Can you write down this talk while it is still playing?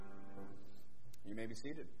You may be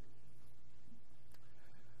seated.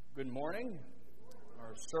 Good morning.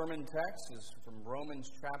 Our sermon text is from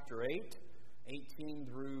Romans chapter 8, 18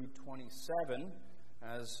 through 27.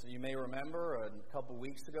 As you may remember, a couple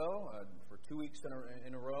weeks ago, for 2 weeks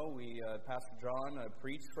in a row, Pastor John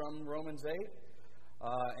preached from Romans 8,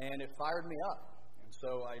 and it fired me up. And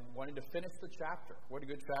so I wanted to finish the chapter. What a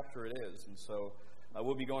good chapter it is. And so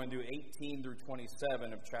we'll be going through 18 through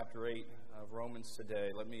 27 of chapter 8 of Romans today.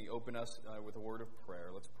 Let me open us with a word of prayer.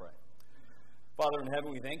 Let's pray. Father in heaven,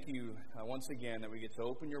 we thank you once again that we get to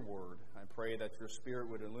open your word. I pray that your Spirit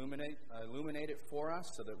would illuminate it for us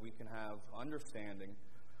so that we can have understanding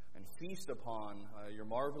and feast upon your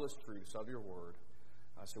marvelous truths of your word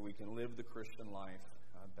so we can live the Christian life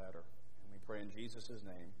better. And we pray in Jesus'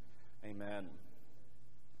 name, amen.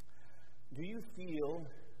 Do you feel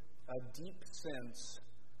a deep sense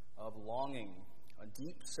of longing? A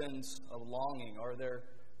deep sense of longing? Are there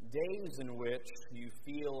days in which you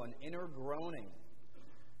feel an inner groaning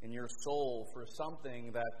in your soul for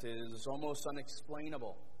something that is almost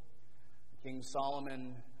unexplainable? King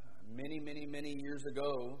Solomon, many years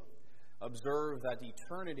ago, observed that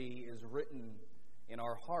eternity is written in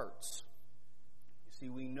our hearts. You see,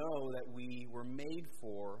 we know that we were made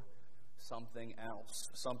for something else,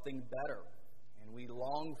 something better, and we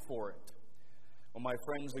long for it. Well, my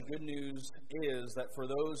friends, the good news is that for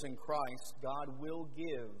those in Christ, God will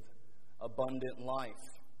give abundant life.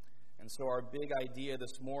 And so our big idea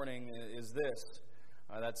this morning is this,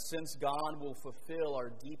 that since God will fulfill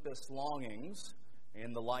our deepest longings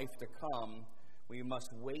in the life to come, we must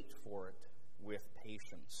wait for it with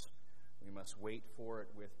patience. We must wait for it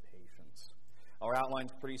with patience. Our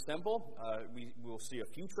outline's pretty simple. We will see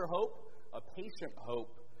a future hope, a patient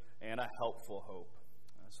hope, and a helpful hope.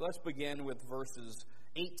 So let's begin with verses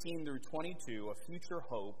 18 through 22, a future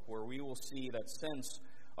hope, where we will see that since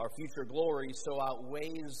our future glory so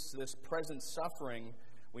outweighs this present suffering,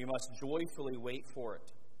 we must joyfully wait for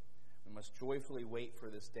it. We must joyfully wait for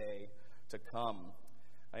this day to come.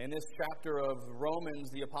 In this chapter of Romans,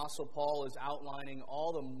 the Apostle Paul is outlining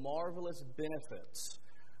all the marvelous benefits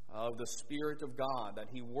of the Spirit of God, that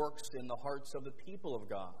he works in the hearts of the people of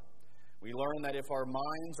God. We learn that if our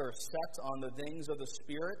minds are set on the things of the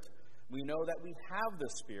Spirit, we know that we have the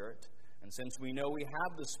Spirit. And since we know we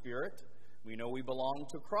have the Spirit, we know we belong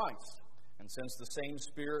to Christ. And since the same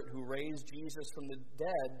Spirit who raised Jesus from the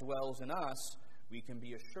dead dwells in us, we can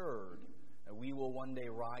be assured that we will one day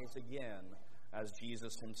rise again as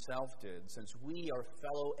Jesus himself did, since we are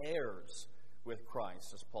fellow heirs with Christ,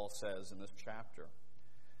 as Paul says in this chapter.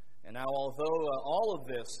 And now, although all of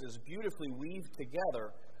this is beautifully weaved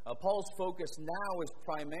together, Paul's focus now is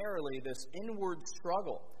primarily this inward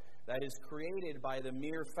struggle that is created by the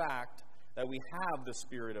mere fact that we have the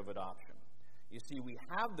Spirit of adoption. You see, we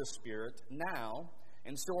have the Spirit now,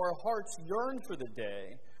 and so our hearts yearn for the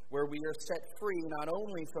day where we are set free not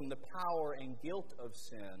only from the power and guilt of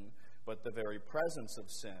sin, but the very presence of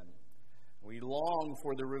sin. We long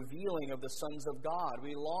for the revealing of the sons of God.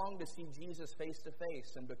 We long to see Jesus face to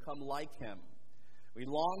face and become like him. We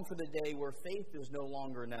long for the day where faith is no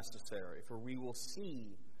longer necessary, for we will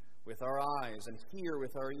see with our eyes and hear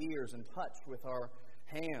with our ears and touch with our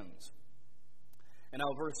hands. And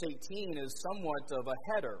now verse 18 is somewhat of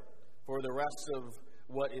a header for the rest of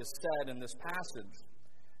what is said in this passage.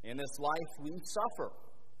 In this life we suffer,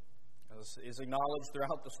 as is acknowledged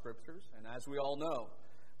throughout the Scriptures, and as we all know.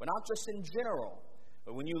 But not just in general,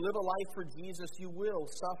 but when you live a life for Jesus, you will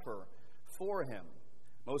suffer for him.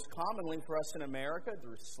 Most commonly for us in America,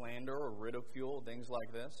 through slander or ridicule, things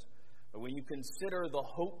like this. But when you consider the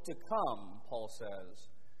hope to come, Paul says,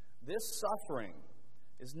 this suffering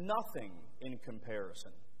is nothing in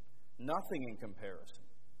comparison. Nothing in comparison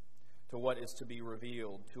to what is to be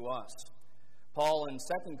revealed to us. Paul in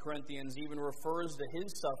 2 Corinthians even refers to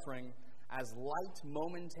his suffering as light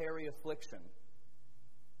momentary affliction.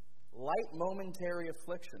 Light momentary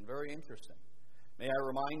affliction. Very interesting. May I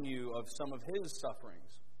remind you of some of his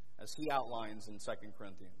sufferings, as he outlines in 2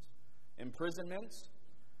 Corinthians. Imprisonments,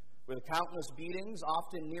 with countless beatings,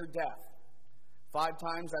 often near death. 5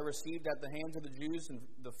 times I received at the hands of the Jews and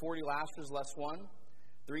the 40 lashes less one.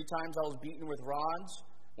 3 times I was beaten with rods.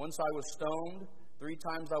 Once I was stoned. 3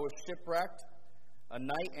 times I was shipwrecked. A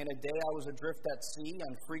night and a day I was adrift at sea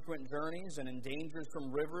on frequent journeys and in dangers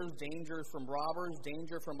from rivers, dangers from robbers,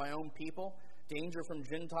 danger from my own people, danger from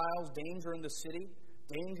Gentiles, danger in the city,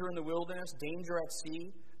 danger in the wilderness, danger at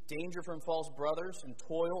sea, danger from false brothers, and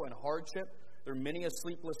toil and hardship, through many a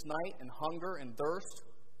sleepless night, and hunger and thirst,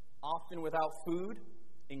 often without food,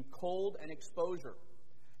 in cold and exposure.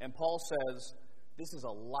 And Paul says, this is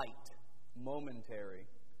a light, momentary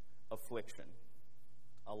affliction.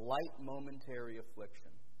 a light momentary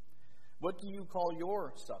affliction. What do you call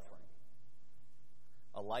your suffering?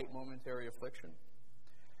 A light momentary affliction?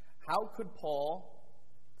 How could Paul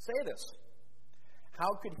say this? How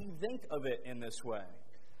could he think of it in this way?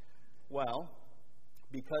 Well,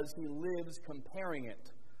 because he lives comparing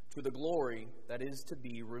it to the glory that is to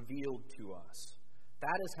be revealed to us.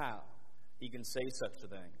 That is how he can say such a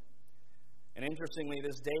thing. And interestingly,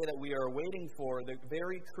 this day that we are waiting for, the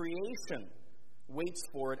very creation waits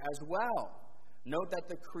for it as well. Note that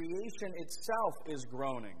the creation itself is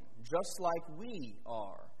groaning, just like we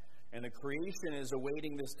are. And the creation is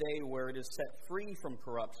awaiting this day where it is set free from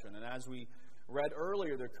corruption. And as we read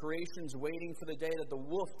earlier, the creation's waiting for the day that the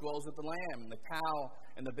wolf dwells with the lamb, and the cow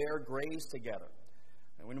and the bear graze together.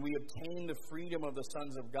 And when we obtain the freedom of the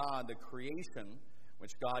sons of God, the creation,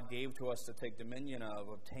 which God gave to us to take dominion of,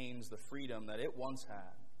 obtains the freedom that it once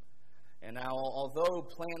had. And now, although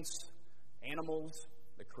plants, animals,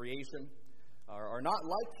 the creation, are not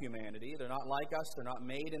like humanity, they're not like us, they're not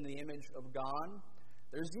made in the image of God,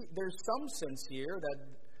 there's some sense here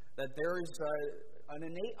that there is an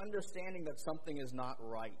innate understanding that something is not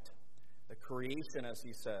right. The creation, as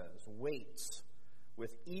he says, waits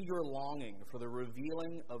with eager longing for the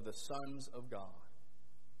revealing of the sons of God.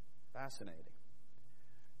 Fascinating.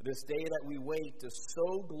 This day that we wait is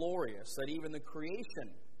so glorious that even the creation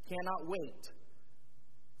cannot wait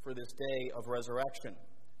for this day of resurrection.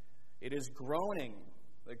 It is groaning.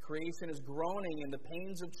 The creation is groaning in the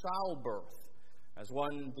pains of childbirth. As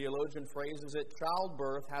one theologian phrases it,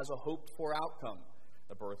 childbirth has a hoped-for outcome,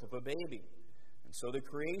 the birth of a baby. And so the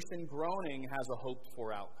creation groaning has a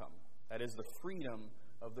hoped-for outcome. That is the freedom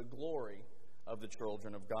of the glory of the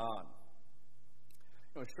children of God.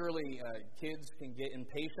 Surely kids can get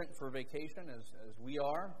impatient for vacation, as we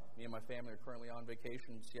are. Me and my family are currently on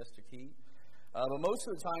vacation in Siesta Key. But most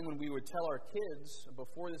of the time when we would tell our kids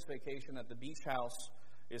before this vacation that the beach house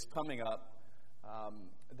is coming up,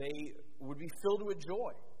 they would be filled with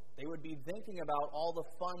joy. They would be thinking about all the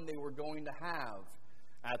fun they were going to have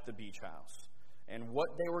at the beach house and what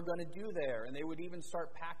they were going to do there. And they would even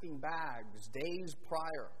start packing bags days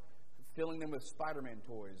prior, filling them with Spider-Man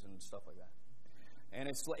toys and stuff like that. And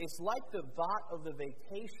it's like the thought of the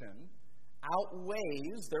vacation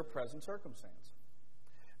outweighs their present circumstance.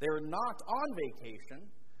 They are not on vacation,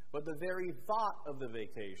 but the very thought of the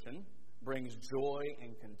vacation brings joy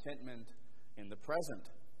and contentment in the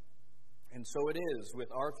present. And so it is with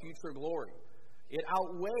our future glory. It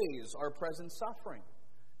outweighs our present suffering.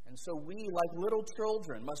 And so we, like little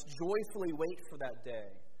children, must joyfully wait for that day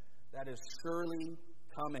that is surely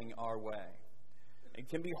coming our way. It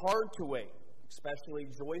can be hard to wait, especially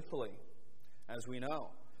joyfully, as we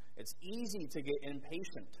know. It's easy to get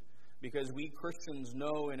impatient because we Christians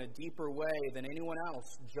know in a deeper way than anyone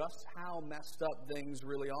else just how messed up things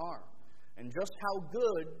really are and just how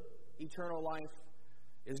good eternal life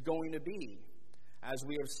is going to be, as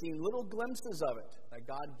we have seen little glimpses of it that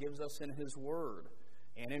God gives us in His Word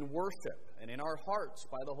and in worship and in our hearts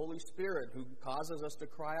by the Holy Spirit, who causes us to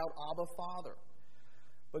cry out, Abba, Father.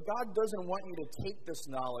 But God doesn't want you to take this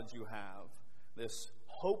knowledge you have, this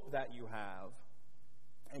hope that you have,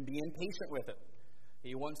 and be impatient with it.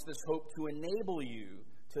 He wants this hope to enable you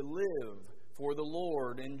to live for the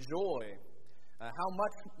Lord in joy. How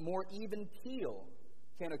much more even keel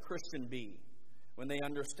can a Christian be when they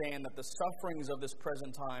understand that the sufferings of this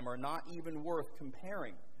present time are not even worth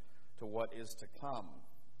comparing to what is to come?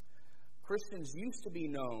 Christians used to be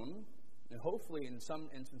known, and hopefully in some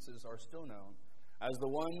instances are still known, as the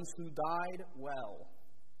ones who died well.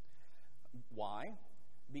 Why?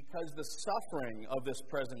 Because the suffering of this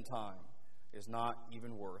present time is not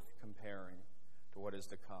even worth comparing to what is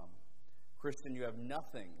to come. Christian, you have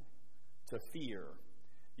nothing to fear.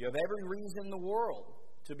 You have every reason in the world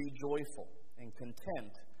to be joyful and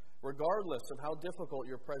content, regardless of how difficult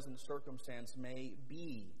your present circumstance may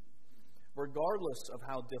be. Regardless of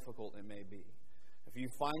how difficult it may be. If you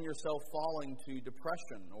find yourself falling to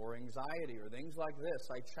depression or anxiety or things like this,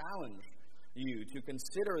 I challenge you to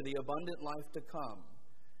consider the abundant life to come.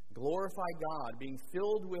 Glorify God, being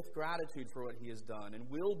filled with gratitude for what He has done and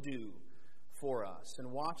will do for us. And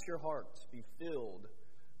watch your hearts be filled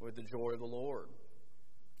with the joy of the Lord.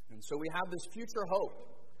 And so we have this future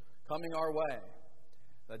hope coming our way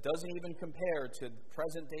that doesn't even compare to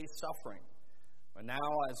present-day suffering. But now,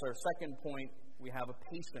 as our second point, we have a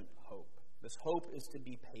patient hope. This hope is to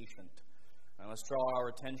be patient. And let's draw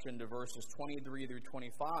our attention to verses 23 through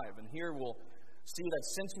 25. And here we'll see that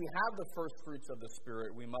since we have the first fruits of the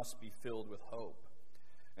Spirit, we must be filled with hope.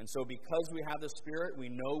 And so because we have the Spirit,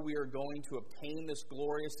 we know we are going to obtain this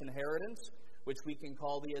glorious inheritance, which we can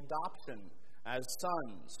call the adoption as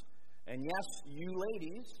sons. And yes, you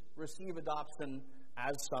ladies receive adoption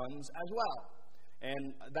as sons as well.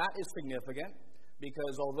 And that is significant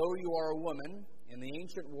because although you are a woman, in the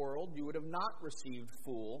ancient world, you would have not received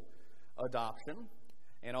full adoption.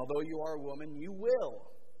 And although you are a woman, you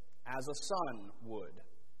will, as a son would,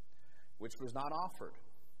 which was not offered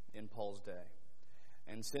in Paul's day.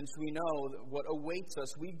 And since we know that what awaits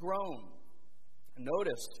us, we groan.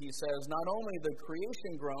 Notice, he says, not only the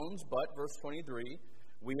creation groans, but, verse 23,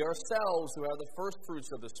 we ourselves who have the first fruits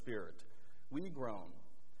of the Spirit, we groan.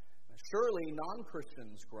 Surely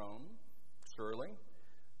non-Christians groan, surely,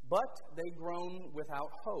 but they groan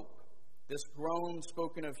without hope. This groan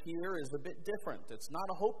spoken of here is a bit different. It's not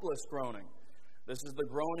a hopeless groaning. This is the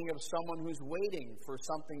groaning of someone who's waiting for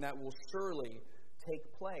something that will surely take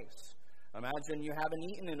place. Imagine you haven't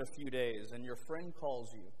eaten in a few days and your friend calls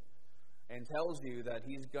you and tells you that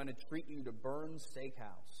he's going to treat you to Bern's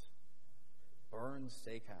Steakhouse. Bern's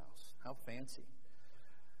Steakhouse. How fancy.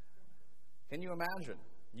 Can you imagine?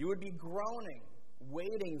 You would be groaning,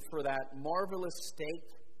 waiting for that marvelous steak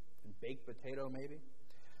and baked potato maybe.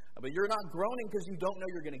 But you're not groaning because you don't know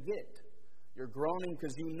you're going to get it. You're groaning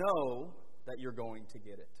because you know that you're going to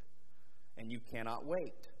get it. And you cannot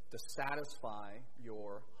wait to satisfy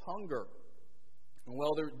your hunger.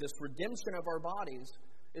 Well, this redemption of our bodies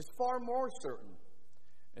is far more certain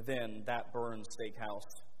than that Bern's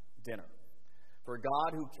Steakhouse dinner. For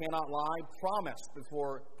God, who cannot lie, promised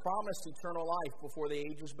eternal life before the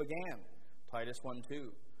ages began. Titus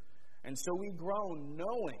 1:2. And so we groan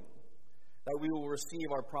knowing that we will receive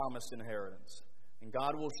our promised inheritance. And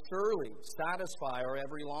God will surely satisfy our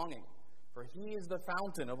every longing. For He is the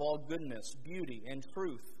fountain of all goodness, beauty, and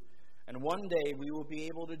truth. And one day we will be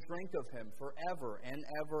able to drink of Him forever and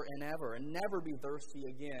ever and ever, and never be thirsty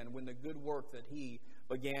again when the good work that He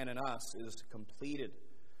began in us is completed.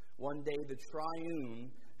 One day the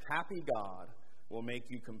triune, happy God will make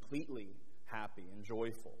you completely happy and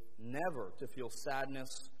joyful, never to feel sadness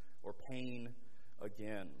or pain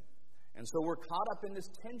again. And so we're caught up in this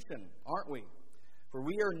tension, aren't we? For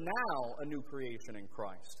we are now a new creation in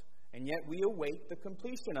Christ, and yet we await the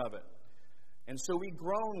completion of it. And so we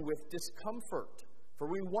groan with discomfort,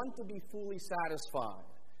 for we want to be fully satisfied.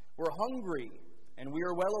 We're hungry, and we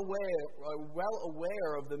are well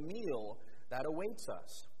aware of the meal that awaits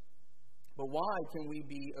us. But why can we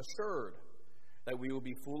be assured that we will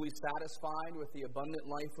be fully satisfied with the abundant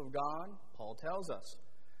life of God? Paul tells us,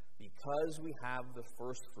 because we have the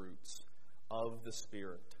first fruits of the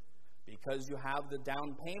Spirit. Because you have the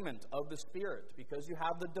down payment of the Spirit. Because you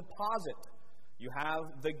have the deposit. You have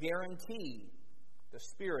the guarantee, the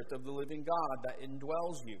Spirit of the living God that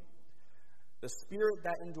indwells you. The Spirit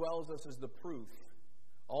that indwells us is the proof,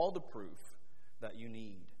 all the proof that you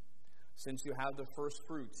need. Since you have the first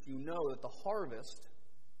fruits, you know that the harvest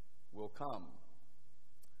will come.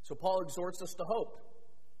 So Paul exhorts us to hope.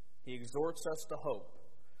 He exhorts us to hope.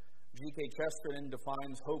 G.K. Chesterton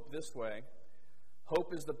defines hope this way.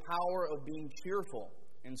 Hope is the power of being cheerful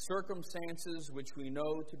in circumstances which we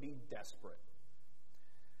know to be desperate.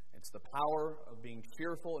 It's the power of being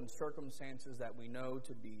cheerful in circumstances that we know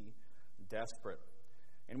to be desperate.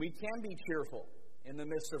 And we can be cheerful in the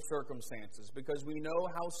midst of circumstances because we know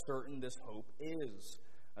how certain this hope is.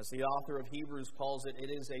 As the author of Hebrews calls it, it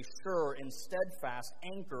is a sure and steadfast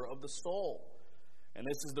anchor of the soul. And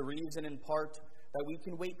this is the reason in part that we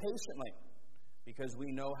can wait patiently, because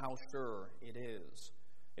we know how sure it is.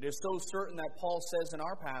 It is so certain that Paul says in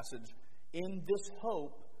our passage, in this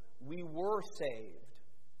hope we were saved.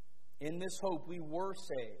 In this hope we were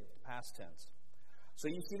saved, past tense. So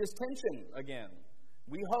you see this tension again.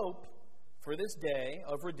 We hope for this day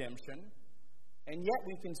of redemption, and yet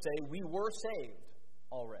we can say we were saved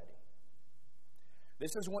already. This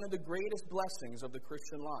is one of the greatest blessings of the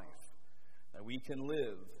Christian life, that we can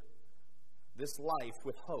live this life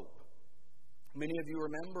with hope. Many of you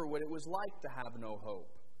remember what it was like to have no hope.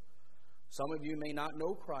 Some of you may not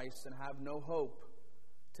know Christ and have no hope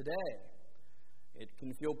today. It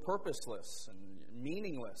can feel purposeless and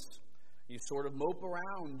meaningless. You sort of mope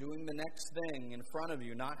around doing the next thing in front of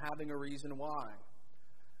you, not having a reason why.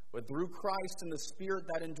 But through Christ and the Spirit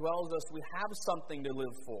that indwells us, we have something to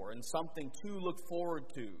live for and something to look forward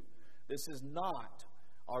to. This is not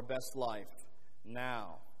our best life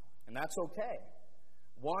now. And that's okay.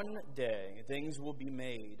 One day, things will be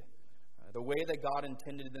made the way that God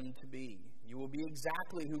intended them to be. You will be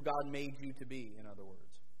exactly who God made you to be, in other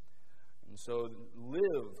words. And so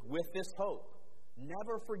live with this hope,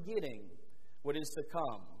 never forgetting what is to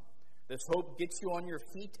come. This hope gets you on your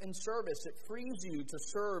feet in service. It frees you to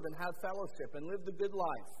serve and have fellowship and live the good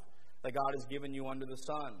life that God has given you under the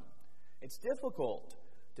sun. It's difficult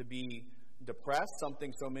to be depressed,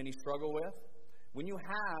 something so many struggle with, when you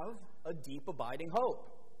have a deep, abiding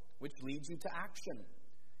hope, which leads you to action.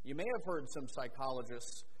 You may have heard some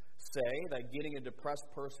psychologists say that getting a depressed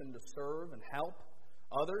person to serve and help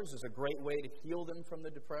others is a great way to heal them from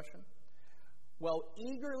the depression. Well,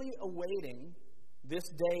 eagerly awaiting this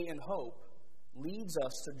day in hope leads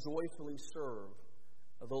us to joyfully serve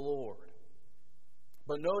the Lord.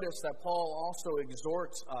 But notice that Paul also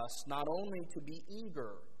exhorts us not only to be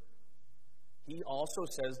eager, he also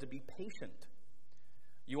says to be patient.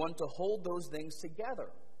 You want to hold those things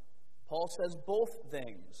together. Paul says both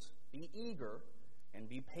things, be eager and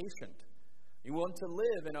be patient. You want to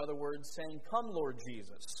live, in other words, saying, "Come, Lord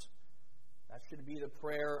Jesus." That should be the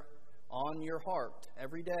prayer on your heart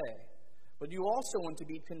every day. But you also want to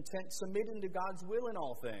be content submitting to God's will in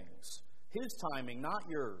all things, His timing, not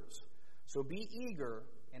yours. So be eager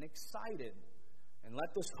and excited, and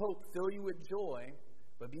let this hope fill you with joy,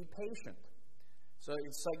 but be patient. So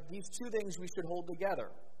it's like these two things we should hold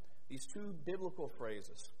together, these two biblical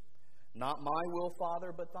phrases. Not my will,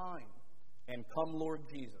 Father, but thine, and come, Lord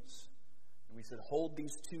Jesus. And we should hold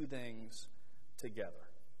these two things together.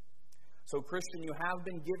 So, Christian, you have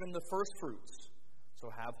been given the first fruits, so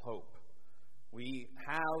have hope. We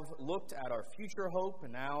have looked at our future hope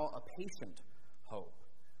and now a patient hope.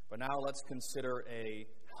 But now let's consider a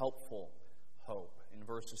helpful hope in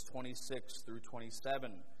verses 26 through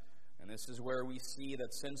 27. And this is where we see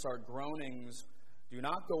that since our groanings do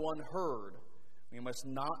not go unheard, we must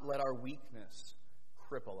not let our weakness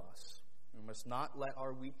cripple us. We must not let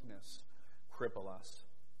our weakness cripple us.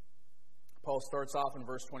 Paul starts off in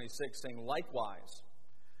verse 26 saying, "Likewise,"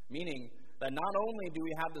 meaning that not only do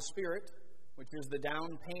we have the Spirit, which is the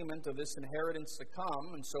down payment of this inheritance to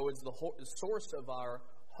come, and so is the source of our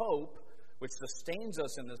hope, which sustains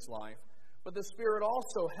us in this life, but the Spirit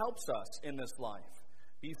also helps us in this life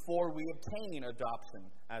before we obtain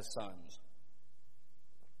adoption as sons.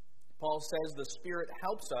 Paul says the Spirit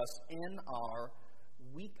helps us in our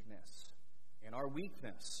weakness. In our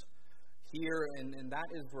weakness. Here, and that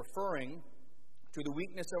is referring to the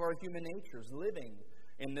weakness of our human natures, living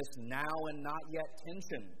in this now and not yet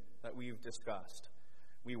tension that we've discussed.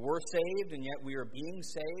 We were saved, and yet we are being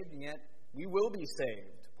saved, and yet we will be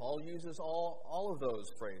saved. Paul uses all of those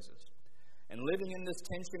phrases. And living in this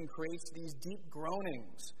tension creates these deep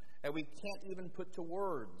groanings that we can't even put to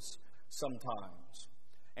words sometimes.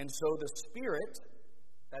 And so the Spirit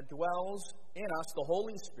that dwells in us, the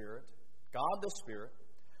Holy Spirit, God the Spirit,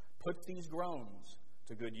 puts these groans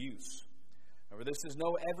to good use. Remember, this is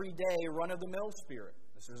no everyday run-of-the-mill Spirit.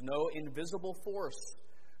 This is no invisible force.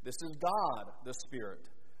 This is God the Spirit,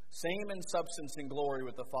 same in substance and glory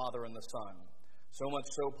with the Father and the Son. So much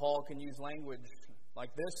so Paul can use language like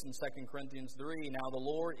this in 2 Corinthians 3. Now the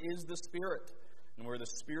Lord is the Spirit, and where the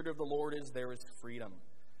Spirit of the Lord is, there is freedom.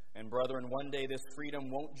 And brethren, one day this freedom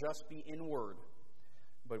won't just be inward,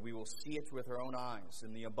 but we will see it with our own eyes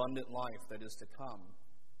in the abundant life that is to come.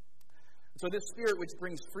 So this Spirit which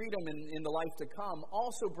brings freedom in the life to come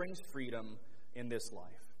also brings freedom in this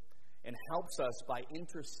life and helps us by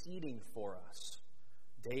interceding for us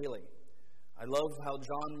daily. I love how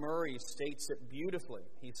John Murray states it beautifully.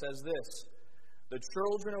 He says this: "The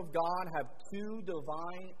children of God have two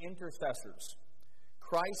divine intercessors.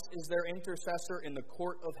 Christ is their intercessor in the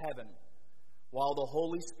court of heaven, while the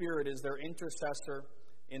Holy Spirit is their intercessor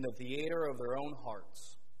in the theater of their own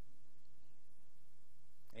hearts."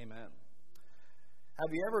 Amen.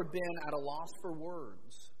 Have you ever been at a loss for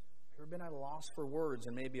words? Ever been at a loss for words,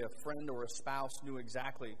 and maybe a friend or a spouse knew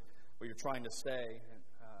exactly what you're trying to say,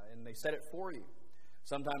 and they said it for you?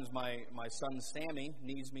 Sometimes my son Sammy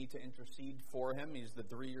needs me to intercede for him. He's the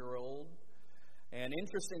 3-year-old. And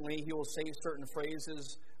interestingly, he will say certain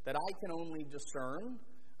phrases that I can only discern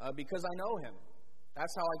because I know him.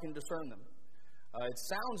 That's how I can discern them. It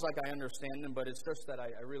sounds like I understand him, but it's just that I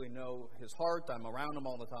really know his heart. I'm around him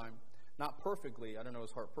all the time. Not perfectly. I don't know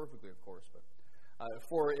his heart perfectly, of course. But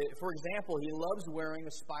for example, he loves wearing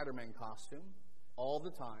a Spider-Man costume all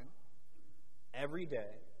the time, every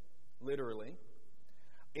day, literally.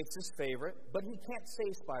 It's his favorite, but he can't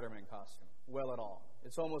say Spider-Man costume well at all.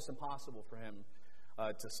 It's almost impossible for him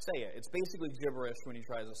to say it. It's basically gibberish when he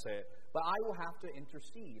tries to say it. But I will have to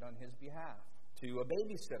intercede on his behalf to a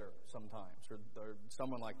babysitter sometimes, or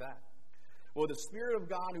someone like that. Well, the Spirit of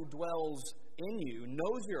God who dwells in you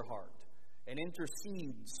knows your heart and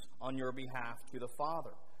intercedes on your behalf to the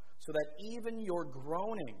Father, so that even your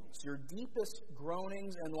groanings, your deepest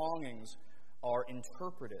groanings and longings, are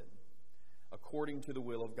interpreted according to the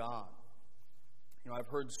will of God. You know, I've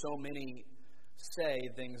heard so many say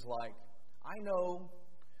things like, I know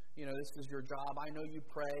This is your job. I know you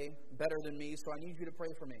pray better than me, so I need you to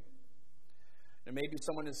pray for me. And maybe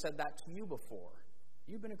someone has said that to you before.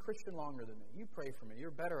 You've been a Christian longer than me. You pray for me.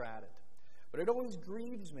 You're better at it. But it always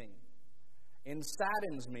grieves me and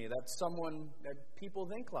saddens me that people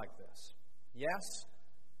think like this.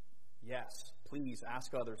 Yes, please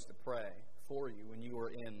ask others to pray for you when you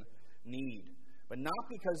are in need. But not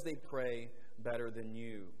because they pray better than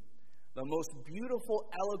you. The most beautiful,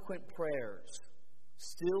 eloquent prayers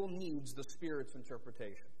still needs the Spirit's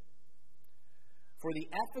interpretation. For the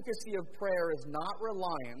efficacy of prayer is not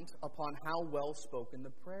reliant upon how well spoken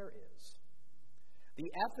the prayer is. The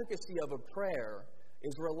efficacy of a prayer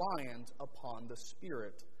is reliant upon the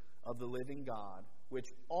Spirit of the living God, which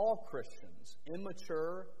all Christians,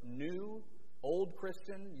 immature, new, old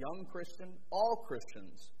Christian, young Christian, all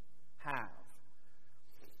Christians have.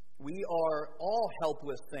 We are all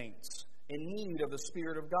helpless saints in need of the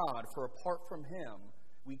Spirit of God, for apart from Him,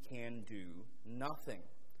 we can do nothing.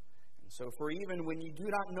 And so for even when you do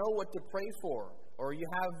not know what to pray for, or you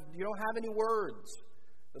don't have any words,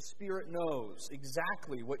 the Spirit knows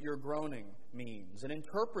exactly what your groaning means and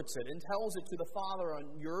interprets it and tells it to the Father on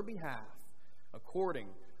your behalf according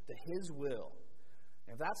to His will.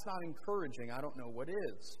 If that's not encouraging, I don't know what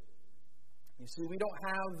is. You see, we don't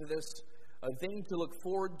have this thing to look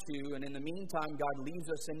forward to, and in the meantime, God leaves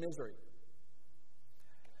us in misery.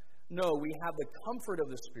 No, we have the comfort of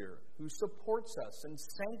the Spirit who supports us and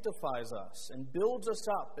sanctifies us and builds us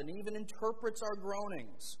up and even interprets our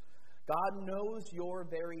groanings. God knows your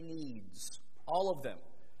very needs, all of them.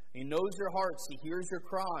 He knows your hearts. He hears your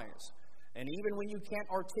cries. And even when you can't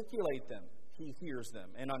articulate them, He hears them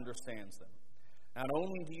and understands them. Not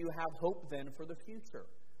only do you have hope then for the future,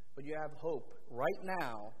 but you have hope right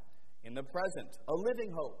now in the present, a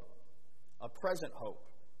living hope, a present hope.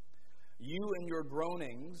 You and your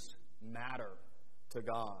groanings matter to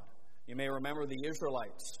God. You may remember the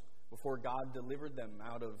Israelites before God delivered them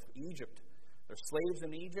out of Egypt. They're slaves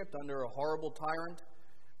in Egypt under a horrible tyrant.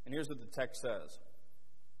 And here's what the text says.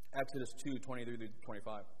 Exodus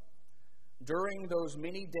 2:23-25. During those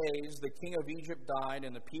many days, the king of Egypt died,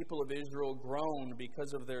 and the people of Israel groaned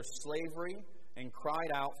because of their slavery and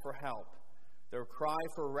cried out for help. Their cry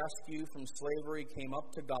for rescue from slavery came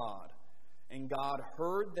up to God, and God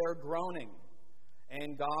heard their groaning,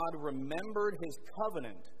 and God remembered His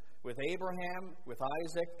covenant with Abraham, with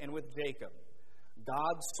Isaac, and with Jacob.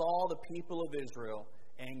 God saw the people of Israel,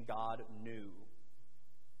 and God knew.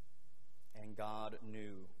 And God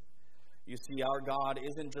knew. You see, our God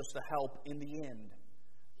isn't just a help in the end.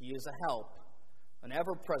 He is a help, an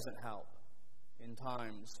ever-present help in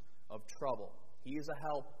times of trouble. He is a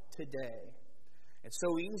help today. It's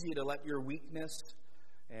so easy to let your weakness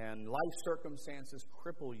and life circumstances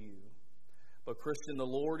cripple you. But Christian, the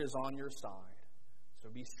Lord is on your side. So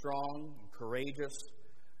be strong and courageous,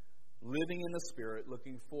 living in the Spirit,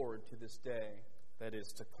 looking forward to this day that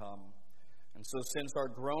is to come. And so since our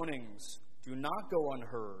groanings do not go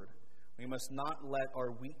unheard, we must not let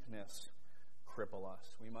our weakness cripple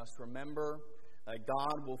us. We must remember that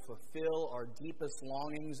God will fulfill our deepest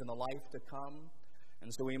longings in the life to come.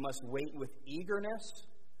 And so we must wait with eagerness,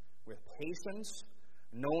 with patience,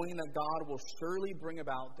 knowing that God will surely bring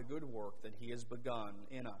about the good work that He has begun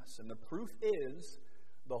in us. And the proof is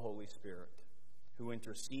the Holy Spirit, who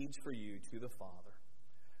intercedes for you to the Father,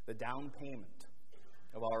 the down payment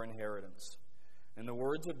of our inheritance. In the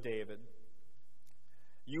words of David,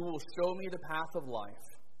 "You will show me the path of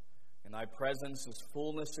life. In Thy presence is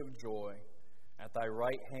fullness of joy. At Thy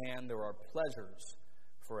right hand there are pleasures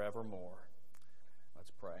forevermore."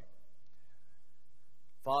 Let's pray.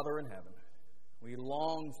 Father in heaven, we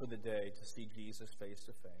long for the day to see Jesus face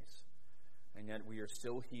to face, and yet we are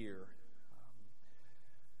still here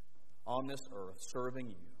on this earth serving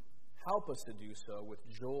You. Help us to do so with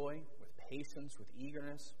joy, with patience, with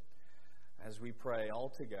eagerness, as we pray all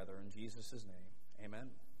together in Jesus' name. Amen.